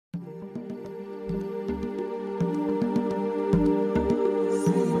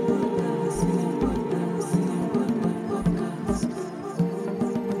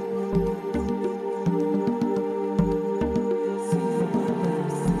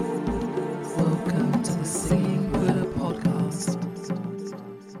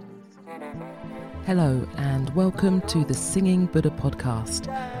Hello and welcome to the Singing Buddha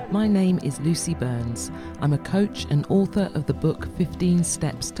podcast. My name is Lucy Burns. I'm a coach and author of the book 15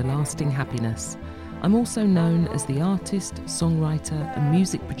 Steps to Lasting Happiness. I'm also known as the artist, songwriter and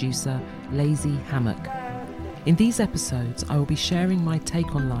music producer Lazy Hammock. In these episodes, I will be sharing my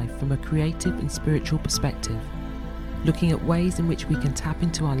take on life from a creative and spiritual perspective, looking at ways in which we can tap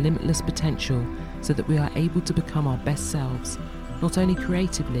into our limitless potential so that we are able to become our best selves, not only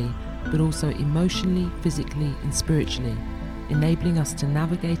creatively, but also emotionally, physically and spiritually, enabling us to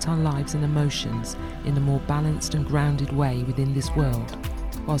navigate our lives and emotions in a more balanced and grounded way within this world,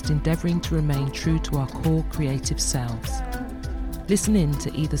 whilst endeavouring to remain true to our core creative selves. Listen in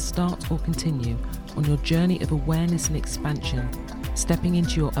to either start or continue on your journey of awareness and expansion, stepping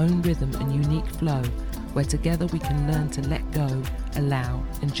into your own rhythm and unique flow, where together we can learn to let go, allow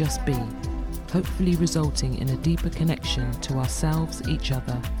and just be, hopefully resulting in a deeper connection to ourselves, each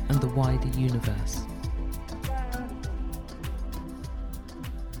other and the wider universe.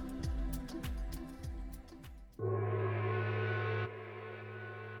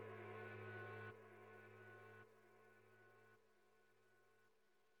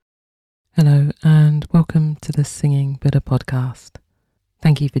 Hello and welcome to the Singing Buddha podcast.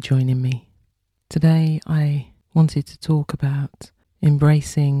 Thank you for joining me. Today I wanted to talk about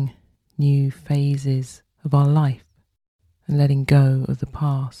embracing new phases of our life and letting go of the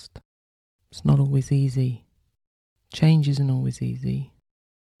past. It's not always easy. Change isn't always easy,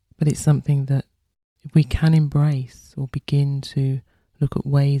 but it's something that if we can embrace or begin to look at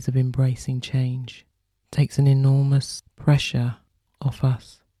ways of embracing change, it takes an enormous pressure off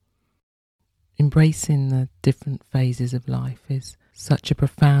us. Embracing the different phases of life is such a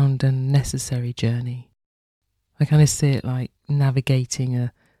profound and necessary journey. I kind of see it like navigating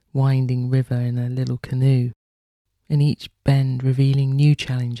a winding river in a little canoe, and each bend revealing new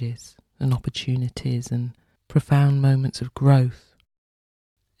challenges and opportunities and profound moments of growth.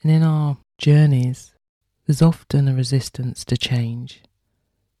 And in our journeys, there's often a resistance to change,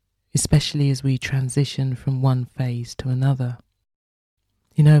 especially as we transition from one phase to another.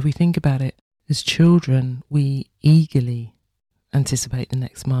 You know, if we think about it, as children, we eagerly anticipate the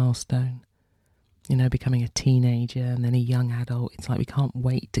next milestone. You know, becoming a teenager and then a young adult, it's like we can't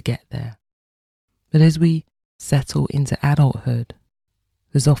wait to get there. But as we settle into adulthood,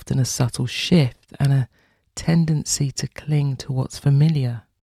 there's often a subtle shift and a tendency to cling to what's familiar,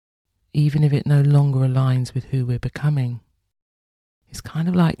 even if it no longer aligns with who we're becoming. It's kind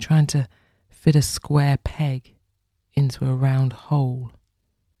of like trying to fit a square peg into a round hole,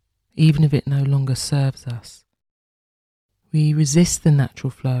 even if it no longer serves us. We resist the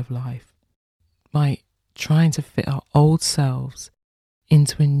natural flow of life by trying to fit our old selves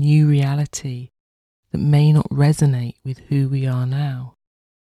into a new reality that may not resonate with who we are now.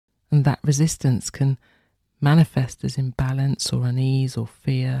 And that resistance can manifest as imbalance or unease or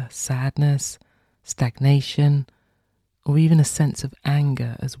fear, sadness, stagnation, or even a sense of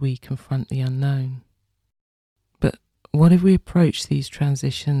anger as we confront the unknown. But what if we approach these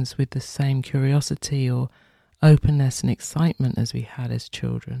transitions with the same curiosity or openness and excitement as we had as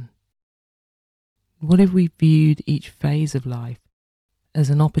children? What if we viewed each phase of life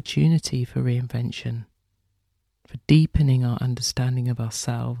as an opportunity for reinvention, for deepening our understanding of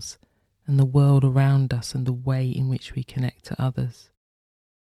ourselves and the world around us and the way in which we connect to others?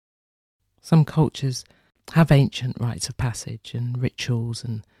 Some cultures have ancient rites of passage and rituals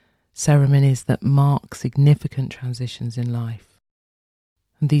and ceremonies that mark significant transitions in life.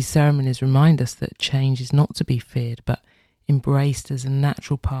 And these ceremonies remind us that change is not to be feared but embraced as a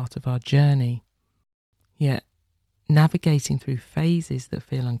natural part of our journey. Yet, navigating through phases that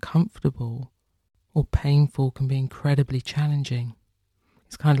feel uncomfortable or painful can be incredibly challenging.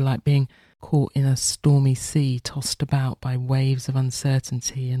 It's kind of like being caught in a stormy sea, tossed about by waves of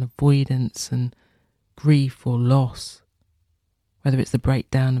uncertainty and avoidance and grief or loss. Whether it's the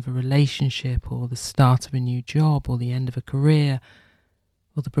breakdown of a relationship or the start of a new job or the end of a career,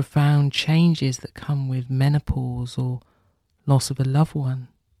 or the profound changes that come with menopause or loss of a loved one.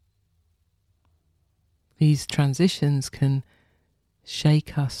 These transitions can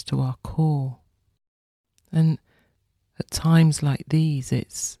shake us to our core. And at times like these,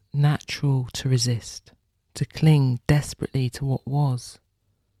 it's natural to resist, to cling desperately to what was,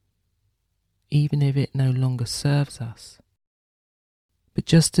 even if it no longer serves us. But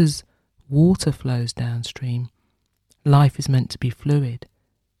just as water flows downstream, life is meant to be fluid,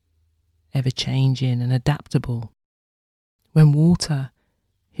 ever-changing and adaptable. When water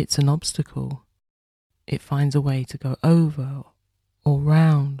hits an obstacle, it finds a way to go over or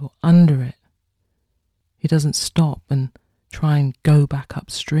round or under it. It doesn't stop and try and go back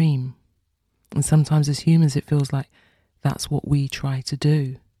upstream. And sometimes as humans it feels like that's what we try to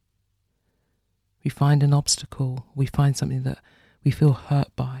do. We find an obstacle, we find something that we feel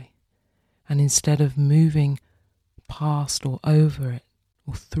hurt by, and instead of moving past or over it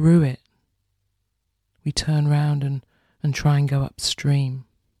or through it, we turn round and try and go upstream.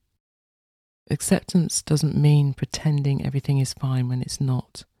 Acceptance doesn't mean pretending everything is fine when it's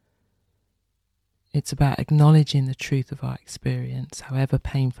not. It's about acknowledging the truth of our experience, however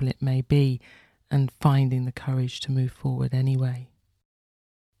painful it may be, and finding the courage to move forward anyway.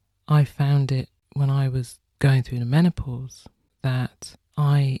 I found it when I was going through the menopause that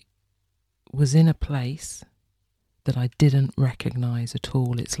I was in a place that I didn't recognise at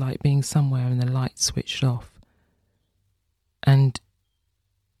all. It's like being somewhere and the light switched off and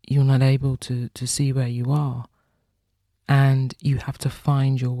you're not able to see where you are, and you have to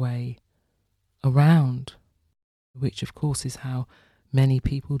find your way around, which of course is how many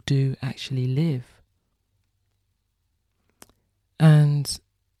people do actually live. And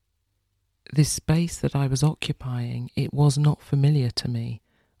this space that I was occupying, it was not familiar to me.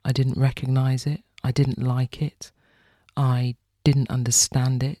 I didn't recognise it, I didn't like it, I didn't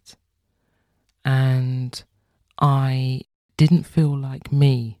understand it, and I didn't feel like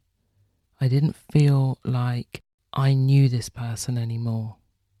me. I didn't feel like I knew this person anymore.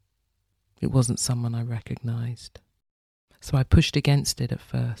 It wasn't someone I recognised. So I pushed against it at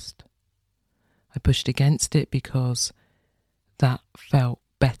first. I pushed against it because that felt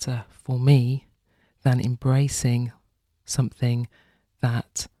better for me than embracing something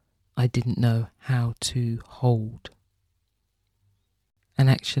that I didn't know how to hold. And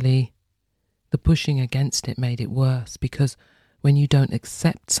actually, the pushing against it made it worse, because when you don't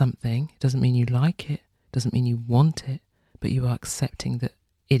accept something, it doesn't mean you like it, doesn't mean you want it, but you are accepting that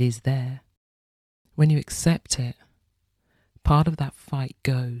it is there. When you accept it, part of that fight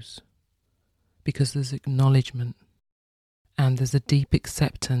goes, because there's acknowledgement and there's a deep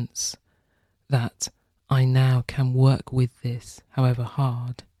acceptance that I now can work with this, however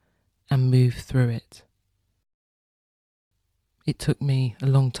hard, and move through it. It took me a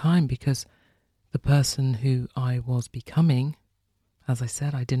long time because the person who I was becoming, as I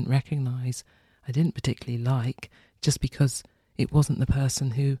said, I didn't recognise, I didn't particularly like, just because it wasn't the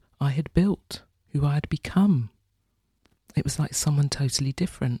person who I had built, who I had become. It was like someone totally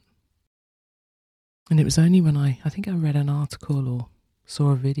different. And it was only when I think I read an article or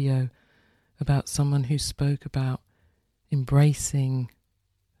saw a video about someone who spoke about embracing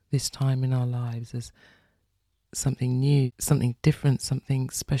this time in our lives as something new, something different, something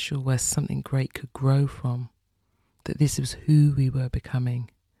special, where something great could grow from, that this was who we were becoming.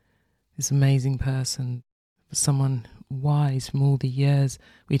 This amazing person, someone wise from all the years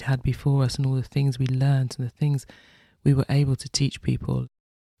we'd had before us and all the things we learned and the things we were able to teach people.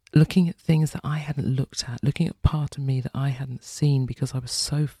 Looking at things that I hadn't looked at, looking at part of me that I hadn't seen because I was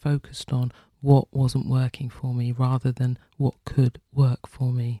so focused on what wasn't working for me rather than what could work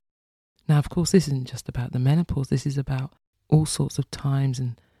for me. Now, of course, this isn't just about the menopause. This is about all sorts of times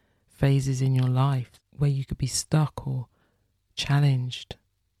and phases in your life where you could be stuck or challenged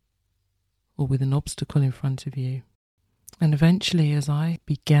or with an obstacle in front of you. And eventually, as I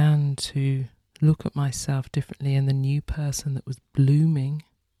began to look at myself differently and the new person that was blooming,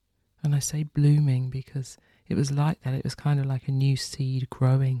 and I say blooming because it was like that, it was kind of like a new seed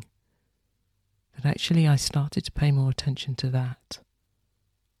growing, that actually I started to pay more attention to that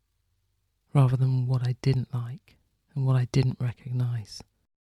rather than what I didn't like and what I didn't recognise.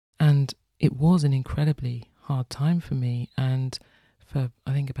 And it was an incredibly hard time for me, and for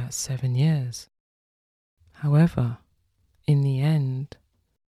I think about 7 years. However, in the end,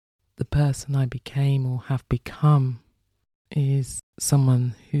 the person I became or have become is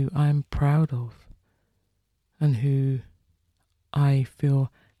someone who I'm proud of and who I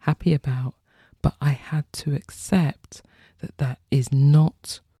feel happy about, but I had to accept that that is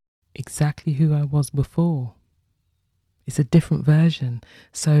not exactly who I was before. It's a different version.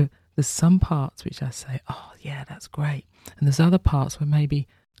 So there's some parts which I say, oh yeah, that's great. And there's other parts where maybe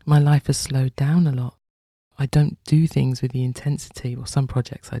my life has slowed down a lot. I don't do things with the intensity, well, some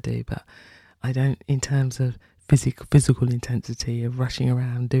projects I do, but I don't in terms of physical intensity of rushing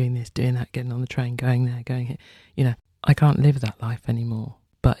around, doing this, doing that, getting on the train, going there, going here. You know, I can't live that life anymore.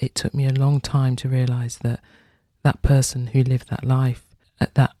 But it took me a long time to realise that that person who lived that life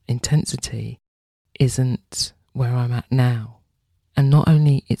at that intensity isn't where I'm at now. And not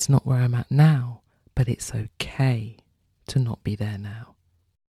only it's not where I'm at now, but it's okay to not be there now.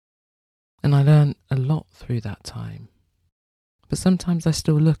 And I learned a lot through that time. But sometimes I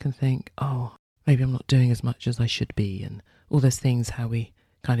still look and think, oh, maybe I'm not doing as much as I should be, and all those things how we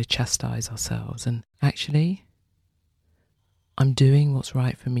kind of chastise ourselves. And actually, I'm doing what's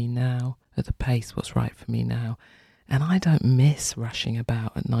right for me now, at the pace what's right for me now. And I don't miss rushing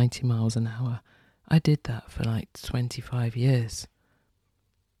about at 90 miles an hour. I did that for like 25 years.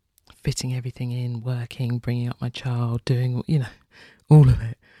 Fitting everything in, working, bringing up my child, doing, all of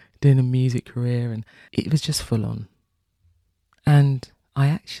it. Doing a music career, and it was just full on. And I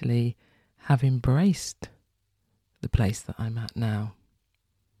actually have embraced the place that I'm at now.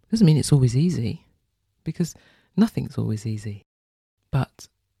 Doesn't mean it's always easy, because nothing's always easy. But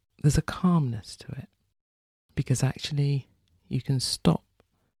there's a calmness to it, because actually you can stop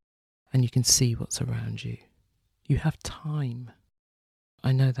and you can see what's around you. You have time.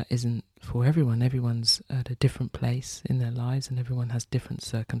 I know that isn't for everyone. Everyone's at a different place in their lives and everyone has different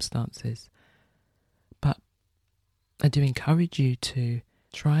circumstances. But I do encourage you to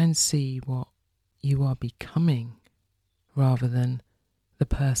try and see what you are becoming rather than the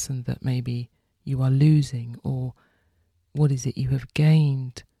person that maybe you are losing, or what is it you have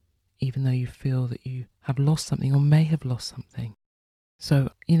gained even though you feel that you have lost something or may have lost something.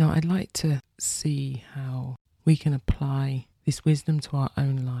 So, I'd like to see how we can apply this wisdom to our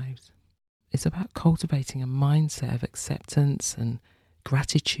own lives. It's about cultivating a mindset of acceptance and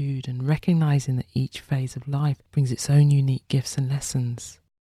gratitude and recognizing that each phase of life brings its own unique gifts and lessons.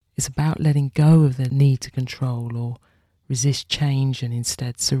 It's about letting go of the need to control or resist change and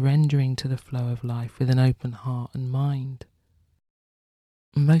instead surrendering to the flow of life with an open heart and mind.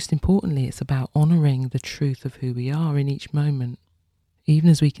 And most importantly, it's about honouring the truth of who we are in each moment, even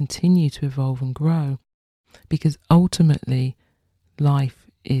as we continue to evolve and grow, because ultimately life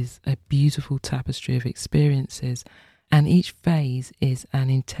is a beautiful tapestry of experiences, and each phase is an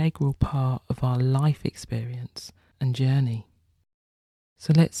integral part of our life experience and journey.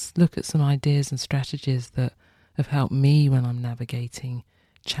 So let's look at some ideas and strategies that have helped me when I'm navigating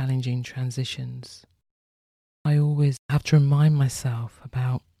challenging transitions. I always have to remind myself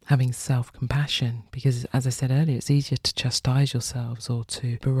about having self-compassion, because as I said earlier, it's easier to chastise yourselves or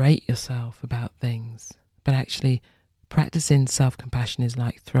to berate yourself about things. But actually, practicing self-compassion is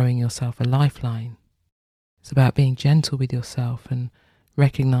like throwing yourself a lifeline. It's about being gentle with yourself and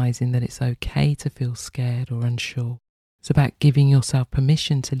recognizing that it's okay to feel scared or unsure. It's about giving yourself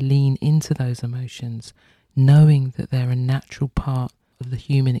permission to lean into those emotions, knowing that they're a natural part of the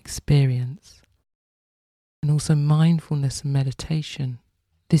human experience. And also mindfulness and meditation.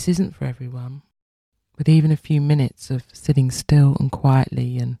 This isn't for everyone, but even a few minutes of sitting still and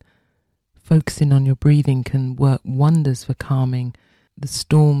quietly and focusing on your breathing can work wonders for calming the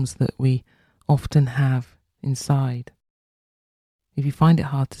storms that we often have inside. If you find it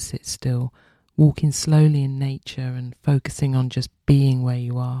hard to sit still, walking slowly in nature and focusing on just being where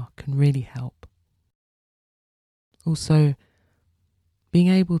you are can really help. Also, being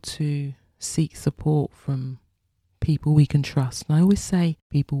able to seek support from people we can trust. And I always say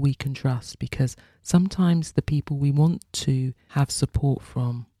people we can trust, because sometimes the people we want to have support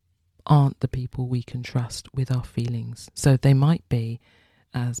from aren't the people we can trust with our feelings. So they might be,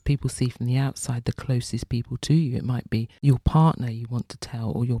 as people see from the outside, the closest people to you. It might be your partner you want to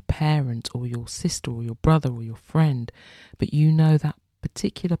tell, or your parent, or your sister, or your brother, or your friend. But you know that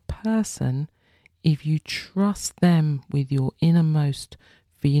particular person, if you trust them with your innermost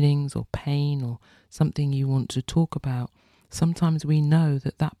feelings or pain or something you want to talk about, sometimes we know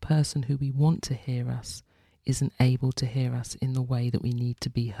that that person who we want to hear us isn't able to hear us in the way that we need to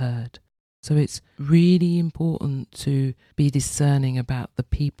be heard. So it's really important to be discerning about the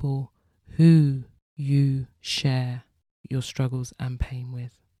people who you share your struggles and pain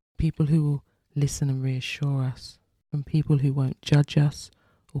with. People who will listen and reassure us, and people who won't judge us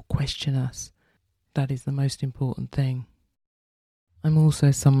or question us. That is the most important thing. I'm also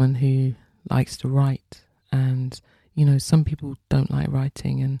someone who likes to write, and some people don't like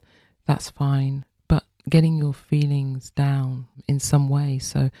writing, and that's fine, but getting your feelings down in some way.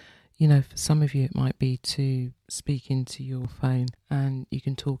 So for some of you it might be to speak into your phone and you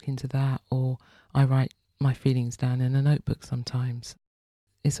can talk into that, or I write my feelings down in a notebook sometimes.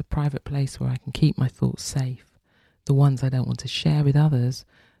 It's a private place where I can keep my thoughts safe, the ones I don't want to share with others,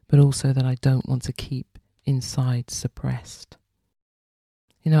 but also that I don't want to keep inside suppressed.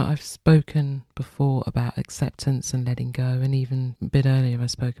 I've spoken before about acceptance and letting go, and even a bit earlier I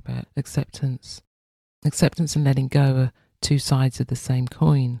spoke about acceptance. Acceptance and letting go are two sides of the same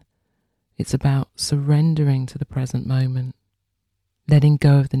coin. It's about surrendering to the present moment, letting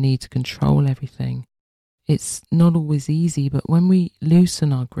go of the need to control everything. It's not always easy, but when we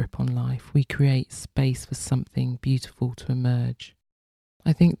loosen our grip on life, we create space for something beautiful to emerge.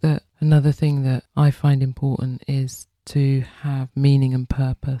 I think that another thing that I find important is to have meaning and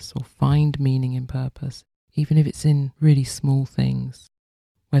purpose, or find meaning and purpose, even if it's in really small things,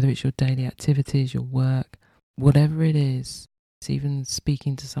 whether it's your daily activities, your work, whatever it is. It's even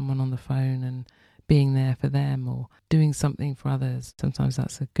speaking to someone on the phone and being there for them, or doing something for others. Sometimes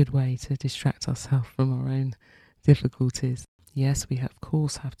that's a good way to distract ourselves from our own difficulties. Yes, we of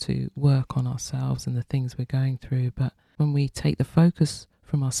course have to work on ourselves and the things we're going through, but when we take the focus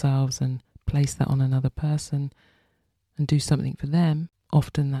from ourselves and place that on another person and do something for them,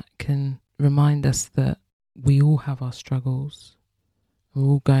 often that can remind us that we all have our struggles. We're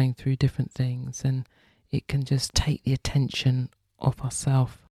all going through different things, and it can just take the attention off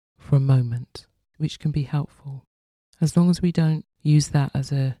ourselves for a moment, which can be helpful. As long as we don't use that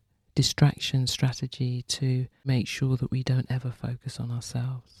as a distraction strategy to make sure that we don't ever focus on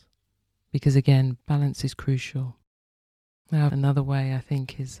ourselves. Because again, balance is crucial. Now, another way I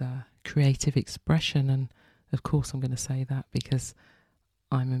think is creative expression, and of course I'm going to say that because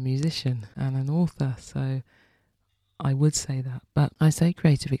I'm a musician and an author, so I would say that. But I say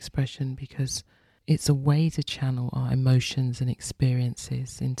creative expression because it's a way to channel our emotions and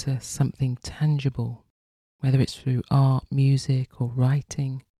experiences into something tangible, whether it's through art, music, or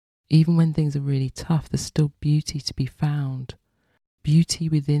writing. Even when things are really tough, there's still beauty to be found. Beauty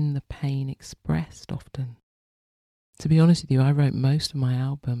within the pain expressed often. To be honest with you, I wrote most of my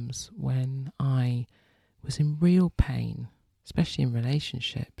albums when I was in real pain, especially in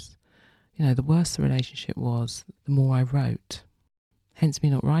relationships. You know, the worse the relationship was, the more I wrote. Hence me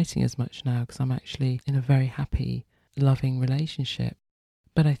not writing as much now, because I'm actually in a very happy, loving relationship.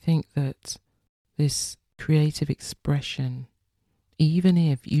 But I think that this creative expression, even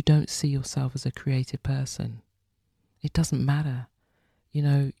if you don't see yourself as a creative person, it doesn't matter. You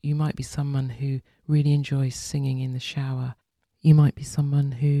know, you might be someone who really enjoys singing in the shower. You might be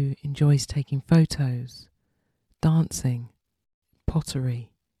someone who enjoys taking photos, dancing,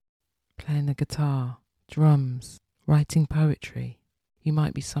 pottery, playing the guitar, drums, writing poetry. You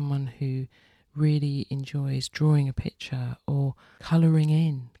might be someone who really enjoys drawing a picture or colouring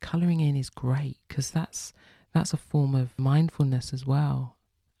in. Colouring in is great because that's a form of mindfulness as well.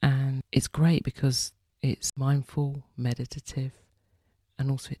 And it's great because it's mindful, meditative, and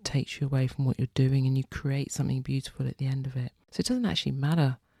also it takes you away from what you're doing and you create something beautiful at the end of it. So it doesn't actually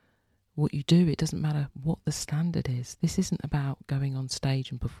matter what you do. It doesn't matter what the standard is. This isn't about going on stage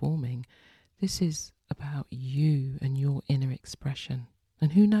and performing. This is about you and your inner expression.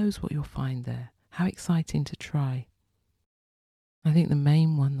 And who knows what you'll find there. How exciting to try. I think the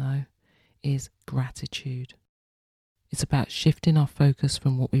main one, though, is gratitude. It's about shifting our focus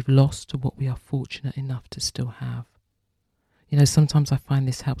from what we've lost to what we are fortunate enough to still have. You know, sometimes I find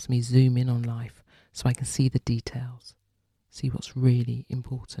this helps me zoom in on life so I can see the details, see what's really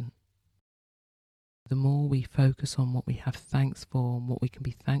important. The more we focus on what we have thanks for and what we can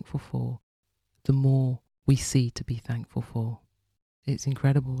be thankful for, the more we see to be thankful for. It's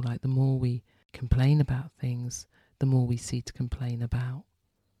incredible, like the more we complain about things, the more we see to complain about.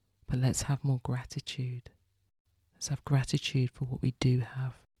 But let's have more gratitude. Let's have gratitude for what we do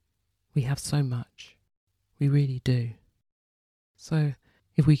have. We have so much. We really do. So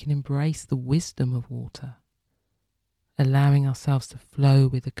if we can embrace the wisdom of water, allowing ourselves to flow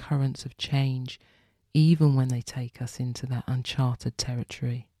with the currents of change, even when they take us into that uncharted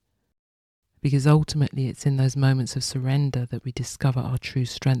territory. Because ultimately it's in those moments of surrender that we discover our true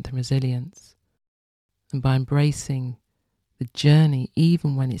strength and resilience. And by embracing the journey,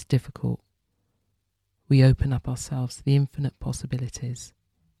 even when it's difficult, we open up ourselves to the infinite possibilities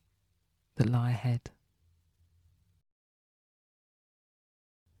that lie ahead.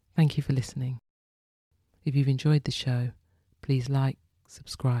 Thank you for listening. If you've enjoyed the show, please like,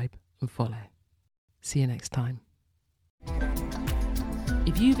 subscribe and follow. See you next time.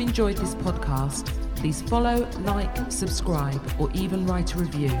 If you've enjoyed this podcast, please follow, like, subscribe, or even write a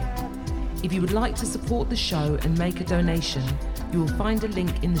review. If you would like to support the show and make a donation, you will find a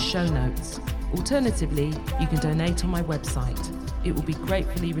link in the show notes. Alternatively, you can donate on my website. It will be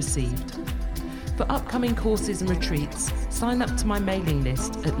gratefully received. For upcoming courses and retreats, sign up to my mailing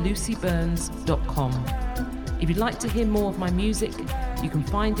list at lucyburns.com. If you'd like to hear more of my music, you can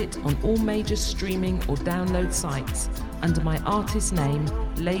find it on all major streaming or download sites under my artist name,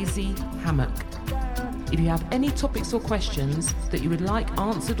 Lazy Hammock. If you have any topics or questions that you would like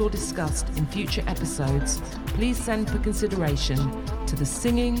answered or discussed in future episodes, please send for consideration to the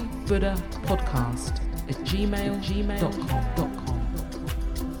Singing Buddha Podcast at gmail.com.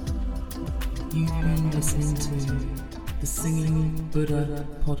 You've been listening to the Singing Buddha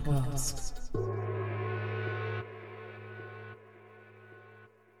Podcast.